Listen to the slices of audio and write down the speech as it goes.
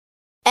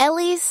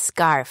Ellie's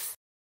scarf.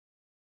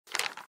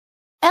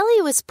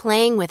 Ellie was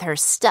playing with her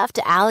stuffed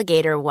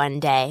alligator one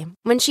day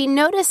when she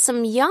noticed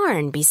some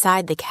yarn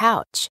beside the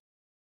couch.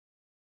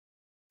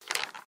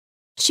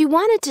 She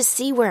wanted to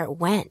see where it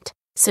went,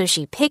 so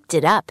she picked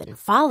it up and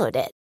followed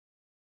it.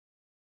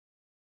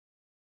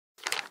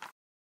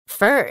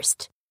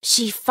 First,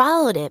 she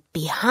followed it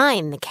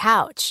behind the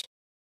couch.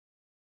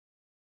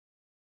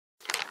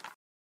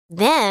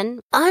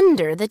 Then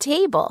under the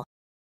table.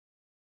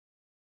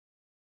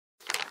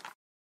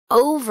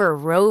 Over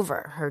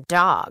Rover, her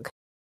dog.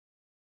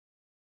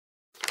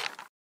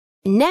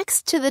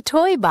 Next to the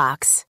toy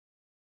box.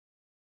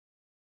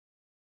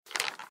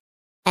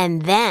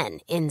 And then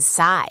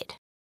inside.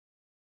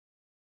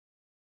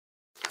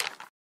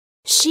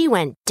 She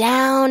went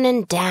down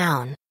and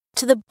down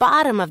to the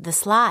bottom of the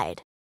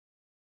slide.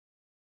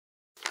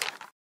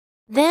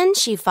 Then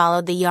she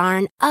followed the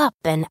yarn up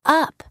and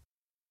up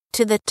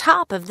to the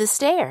top of the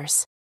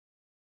stairs.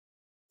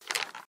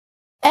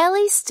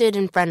 Ellie stood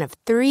in front of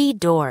 3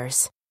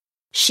 doors.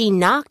 She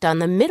knocked on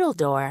the middle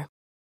door.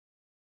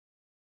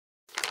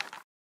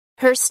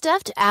 Her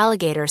stuffed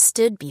alligator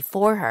stood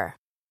before her,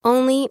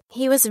 only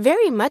he was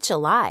very much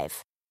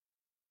alive.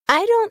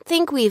 "I don't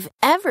think we've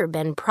ever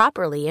been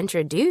properly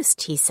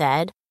introduced," he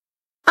said.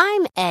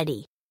 "I'm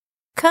Eddie.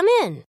 Come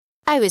in.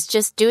 I was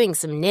just doing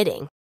some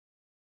knitting."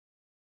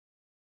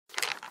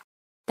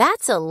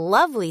 "That's a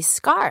lovely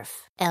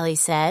scarf,"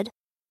 Ellie said.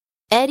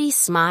 Eddie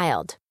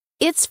smiled.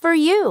 "It's for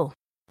you.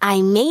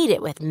 I made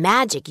it with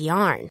magic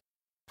yarn.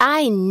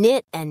 I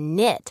knit and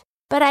knit,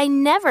 but I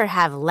never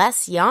have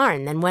less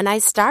yarn than when I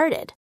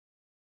started."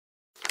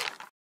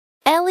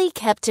 Ellie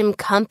kept him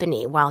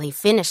company while he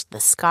finished the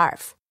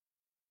scarf.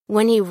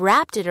 When he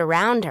wrapped it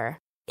around her,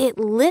 it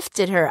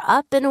lifted her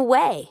up and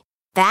away,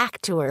 back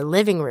to her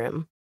living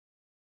room.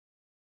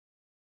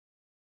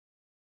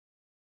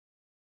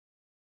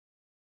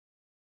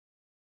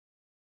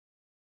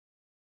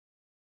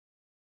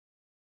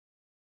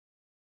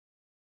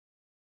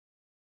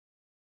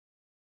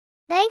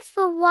 Thanks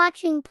for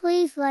watching.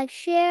 Please like,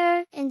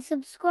 share, and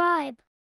subscribe.